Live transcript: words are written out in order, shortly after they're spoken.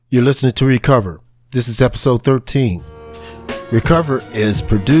You're listening to Recover. This is episode 13. Recover is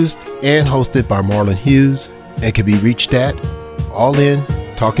produced and hosted by Marlon Hughes and can be reached at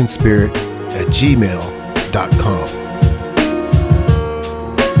allintalkingspirit@gmail.com.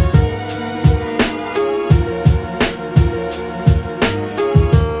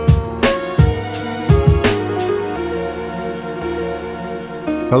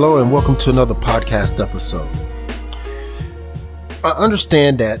 Hello and welcome to another podcast episode. I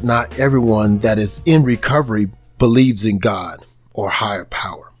understand that not everyone that is in recovery believes in God or higher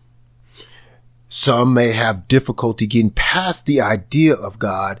power. Some may have difficulty getting past the idea of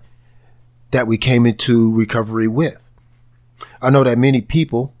God that we came into recovery with. I know that many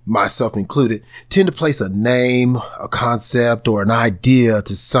people, myself included, tend to place a name, a concept, or an idea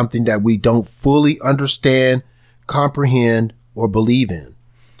to something that we don't fully understand, comprehend, or believe in.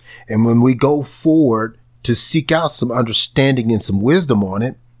 And when we go forward to seek out some understanding and some wisdom on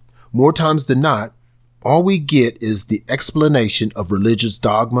it, more times than not, all we get is the explanation of religious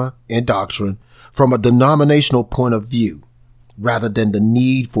dogma and doctrine from a denominational point of view, rather than the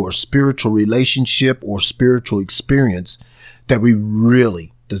need for a spiritual relationship or spiritual experience that we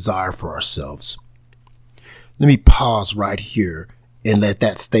really desire for ourselves. Let me pause right here and let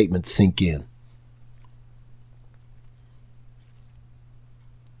that statement sink in.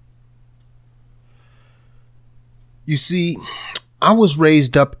 You see, I was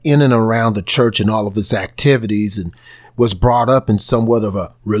raised up in and around the church and all of its activities and was brought up in somewhat of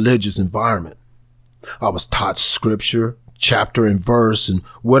a religious environment. I was taught scripture, chapter and verse, and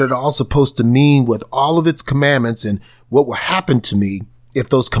what it all supposed to mean with all of its commandments and what would happen to me if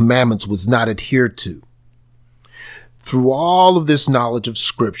those commandments was not adhered to. Through all of this knowledge of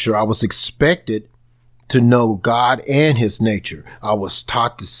scripture, I was expected to know God and his nature. I was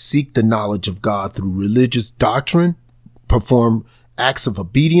taught to seek the knowledge of God through religious doctrine, perform acts of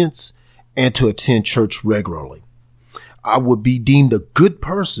obedience, and to attend church regularly. I would be deemed a good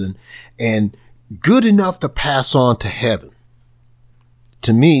person and good enough to pass on to heaven.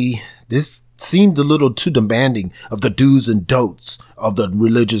 To me, this seemed a little too demanding of the do's and don'ts of the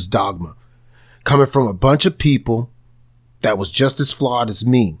religious dogma, coming from a bunch of people that was just as flawed as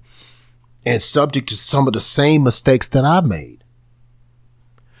me and subject to some of the same mistakes that I made.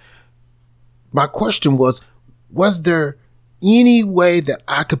 My question was there any way that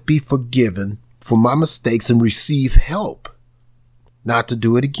I could be forgiven for my mistakes and receive help not to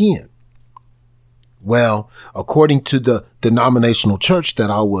do it again? Well, according to the denominational church that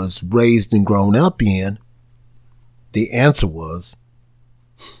I was raised and grown up in, the answer was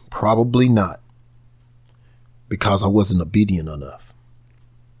probably not, because I wasn't obedient enough.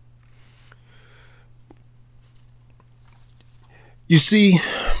 You see,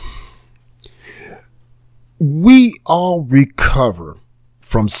 we all recover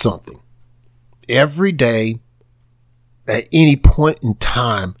from something every day at any point in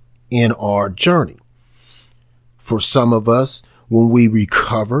time in our journey. For some of us, when we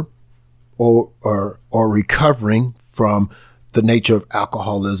recover or recovering from the nature of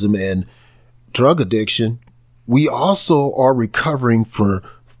alcoholism and drug addiction, we also are recovering from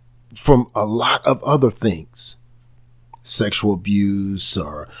a lot of other things. Sexual abuse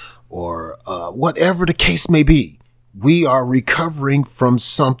or whatever the case may be. We are recovering from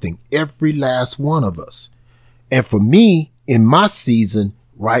something, every last one of us. And for me, in my season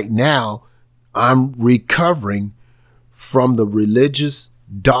right now, I'm recovering from the religious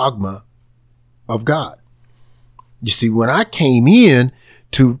dogma of God. You see, when I came in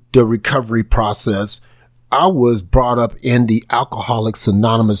to the recovery process, I was brought up in the Alcoholics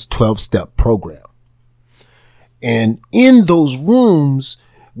Anonymous 12-step program. And in those rooms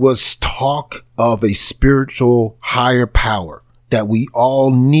was talk of a spiritual higher power that we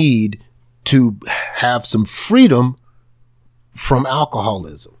all need to have some freedom from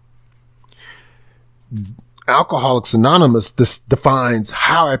alcoholism. Alcoholics Anonymous defines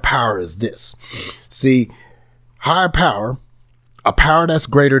higher power as this. See, higher power, a power that's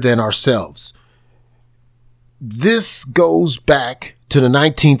greater than ourselves. This goes back to the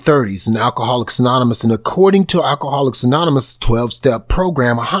 1930s in Alcoholics Anonymous. And according to Alcoholics Anonymous 12-step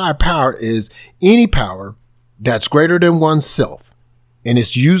program, a higher power is any power that's greater than oneself. And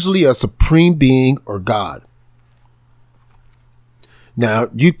it's usually a supreme being or God. Now,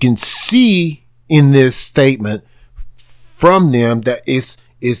 you can see in this statement from them that it's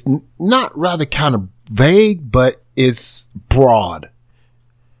not rather kind of vague, but it's broad.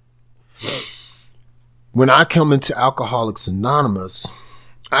 When I come into Alcoholics Anonymous,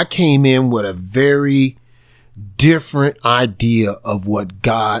 I came in with a very different idea of what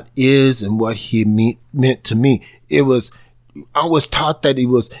God is and what he meant to me. It was I was taught that it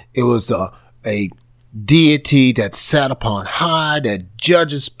was a deity that sat upon high, that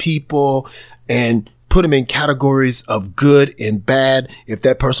judges people and put them in categories of good and bad. If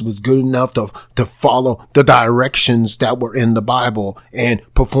that person was good enough to follow the directions that were in the Bible and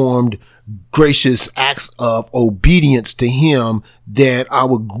performed gracious acts of obedience to him, then I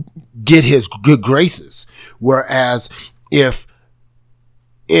would get his good graces. Whereas if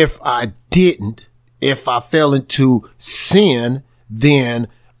I didn't, if I fell into sin, then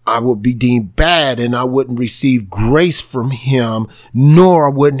I would be deemed bad and I wouldn't receive grace from him, nor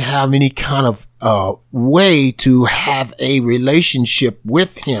I wouldn't have any kind of way to have a relationship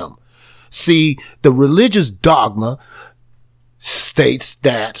with him. See, the religious dogma states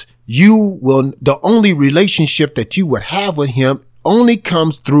that the only relationship that you would have with him only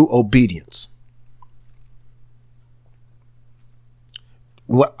comes through obedience.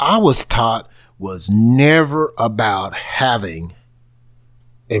 What I was taught was never about having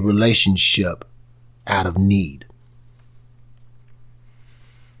a relationship out of need.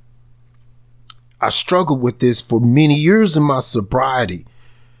 I struggled with this for many years in my sobriety.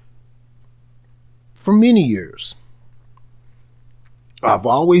 For many years. I've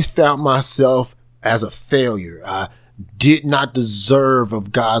always found myself as a failure. I did not deserve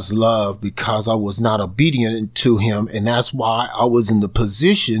of God's love because I was not obedient to him. And that's why I was in the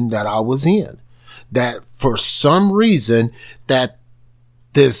position that I was in. That for some reason that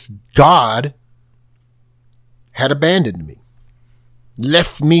this God had abandoned me,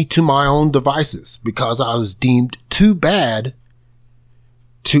 left me to my own devices because I was deemed too bad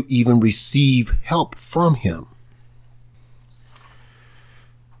to even receive help from him.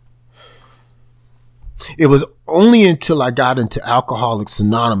 It was only until I got into Alcoholics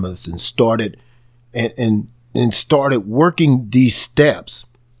Anonymous and started started working these steps.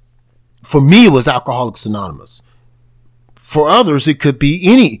 For me, it was Alcoholics Anonymous. For others, it could be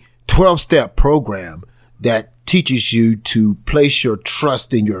any 12-step program that teaches you to place your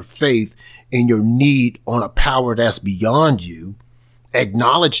trust in your faith and your need on a power that's beyond you,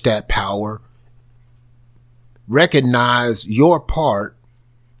 acknowledge that power, recognize your part,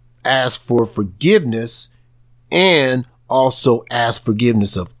 ask for forgiveness, and also ask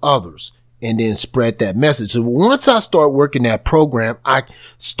forgiveness of others, and then spread that message. So once I started working that program, I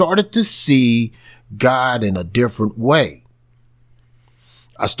started to see God in a different way.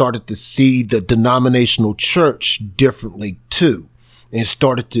 I started to see the denominational church differently too, and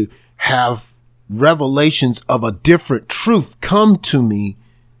started to have revelations of a different truth come to me,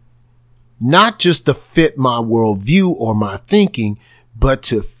 not just to fit my worldview or my thinking, but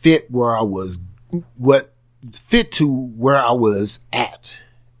to fit where I was, where I was at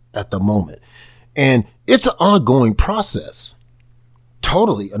the moment. And it's an ongoing process,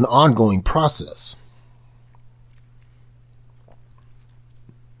 totally an ongoing process.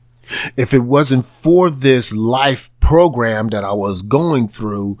 If it wasn't for this life program that I was going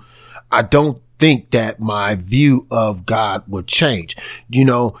through, I don't think that my view of God would change. You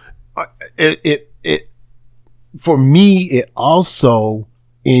know, for me, it also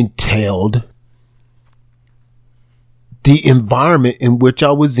entailed the environment in which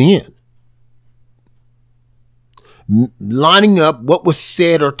I was in. Lining up what was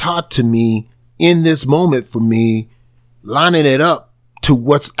said or taught to me in this moment for me, lining it up to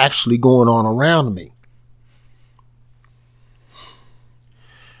what's actually going on around me.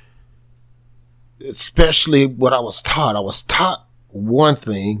 Especially what I was taught. I was taught one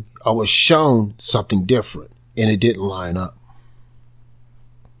thing, I was shown something different, and it didn't line up.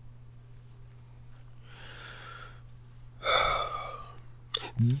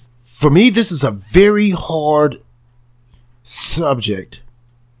 For me, this is a very hard subject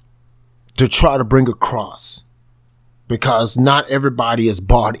to try to bring across, because not everybody is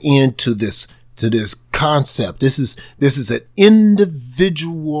bought into this concept. This is an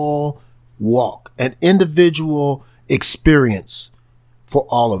individual walk, an individual experience for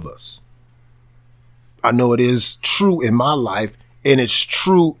all of us. I know it is true in my life, and it's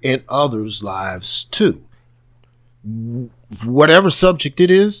true in others' lives too. Whatever subject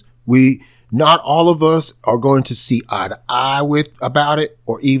it is, not all of us are going to see eye to eye about it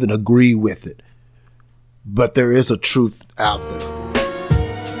or even agree with it. But there is a truth out there.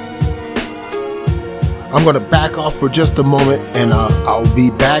 I'm going to back off for just a moment, and I'll be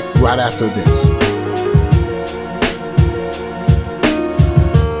back right after this.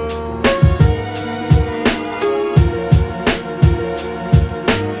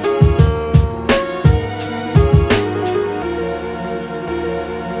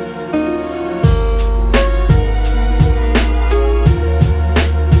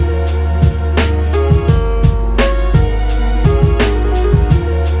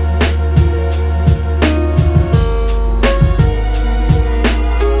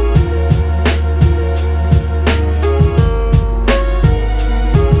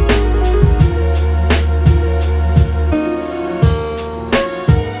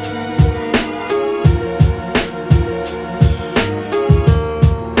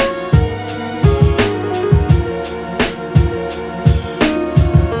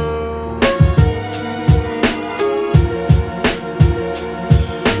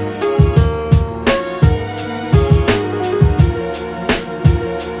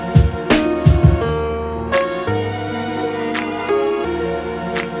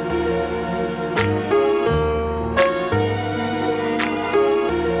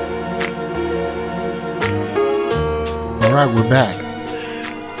 All right, we're back.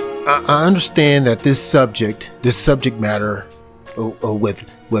 I understand that this subject matter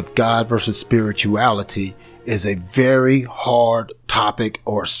with God versus spirituality is a very hard topic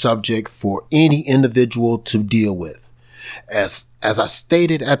or subject for any individual to deal with. As I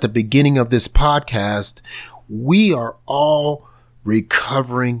stated at the beginning of this podcast, we are all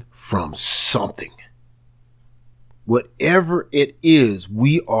recovering from something. Whatever it is,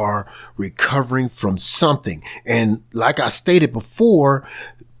 we are recovering from something. And like I stated before,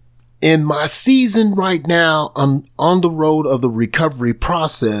 in my season right now, on the road of the recovery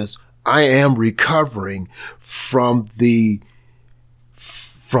process, I am recovering from the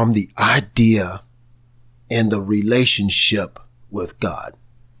idea and the relationship with God.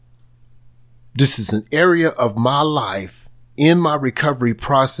 This is an area of my life in my recovery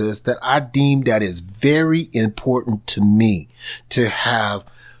process that I deem that is very important to me to have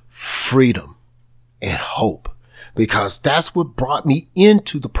freedom and hope, because that's what brought me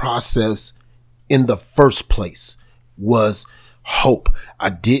into the process in the first place, was hope. I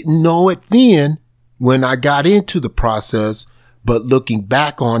didn't know it then when I got into the process, but looking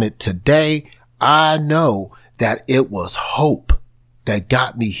back on it today, I know that it was hope that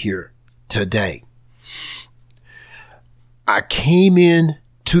got me here today. I came in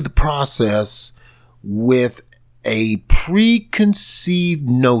to the process with a preconceived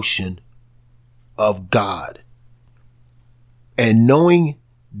notion of God. And knowing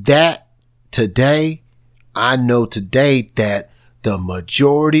that today, I know today that the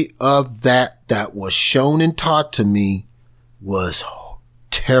majority of that was shown and taught to me was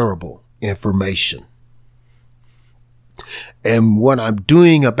terrible information. And what I'm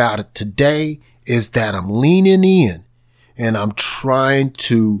doing about it today is that I'm leaning in and I'm trying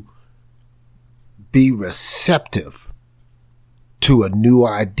to be receptive to a new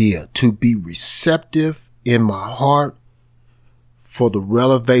idea, to be receptive in my heart for the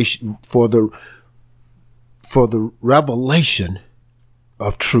revelation, for the revelation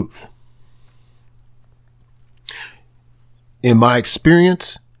of truth. In my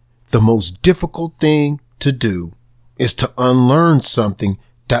experience, the most difficult thing to do is to unlearn something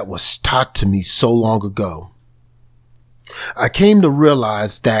that was taught to me so long ago. I came to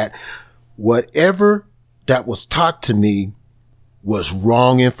realize that whatever that was taught to me was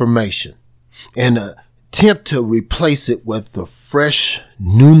wrong information, and attempt to replace it with the fresh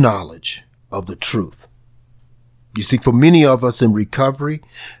new knowledge of the truth. You see, for many of us in recovery,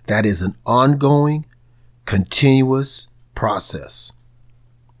 that is an ongoing, continuous process.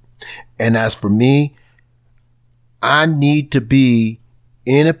 And as for me, I need to be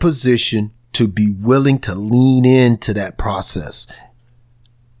in a position to be willing to lean into that process,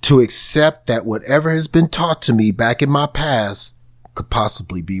 to accept that whatever has been taught to me back in my past could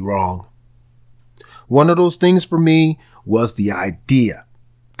possibly be wrong. One of those things for me was the idea,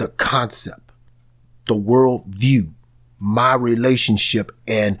 the concept, the world view, my relationship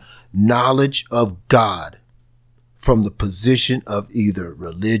and knowledge of God from the position of either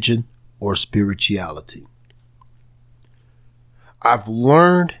religion or spirituality. I've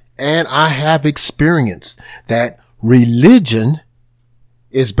learned and I have experienced that religion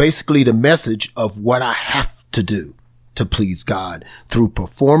is basically the message of what I have to do to please God through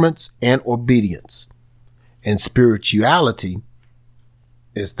performance and obedience. And spirituality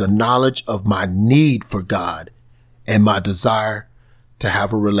is the knowledge of my need for God and my desire to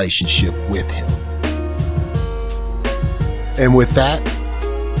have a relationship with Him. And with that,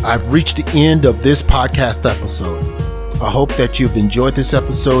 I've reached the end of this podcast episode. I hope that you've enjoyed this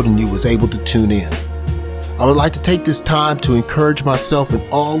episode and you was able to tune in. I would like to take this time to encourage myself and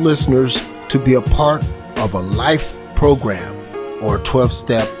all listeners to be a part of a life program or a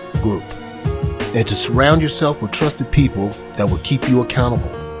 12-step group, and to surround yourself with trusted people that will keep you accountable.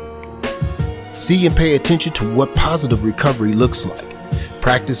 See and pay attention to what positive recovery looks like.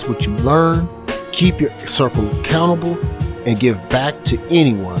 Practice what you learn, keep your circle accountable, and give back to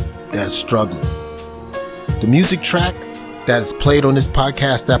anyone that is struggling. The music track that is played on this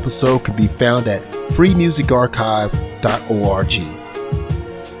podcast episode can be found at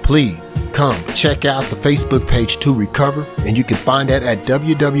freemusicarchive.org. Please come check out the Facebook page To Recover, and you can find that at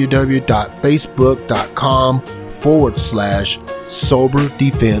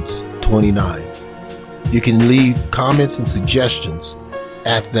www.facebook.com/SoberDefense29. You can leave comments and suggestions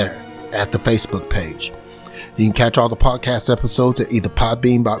at the Facebook page. You can catch all the podcast episodes at either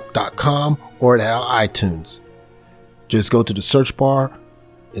podbean.com or at our iTunes. Just go to the search bar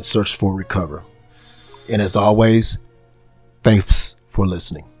and search for Recover. And as always, thanks for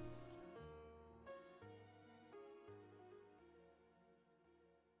listening.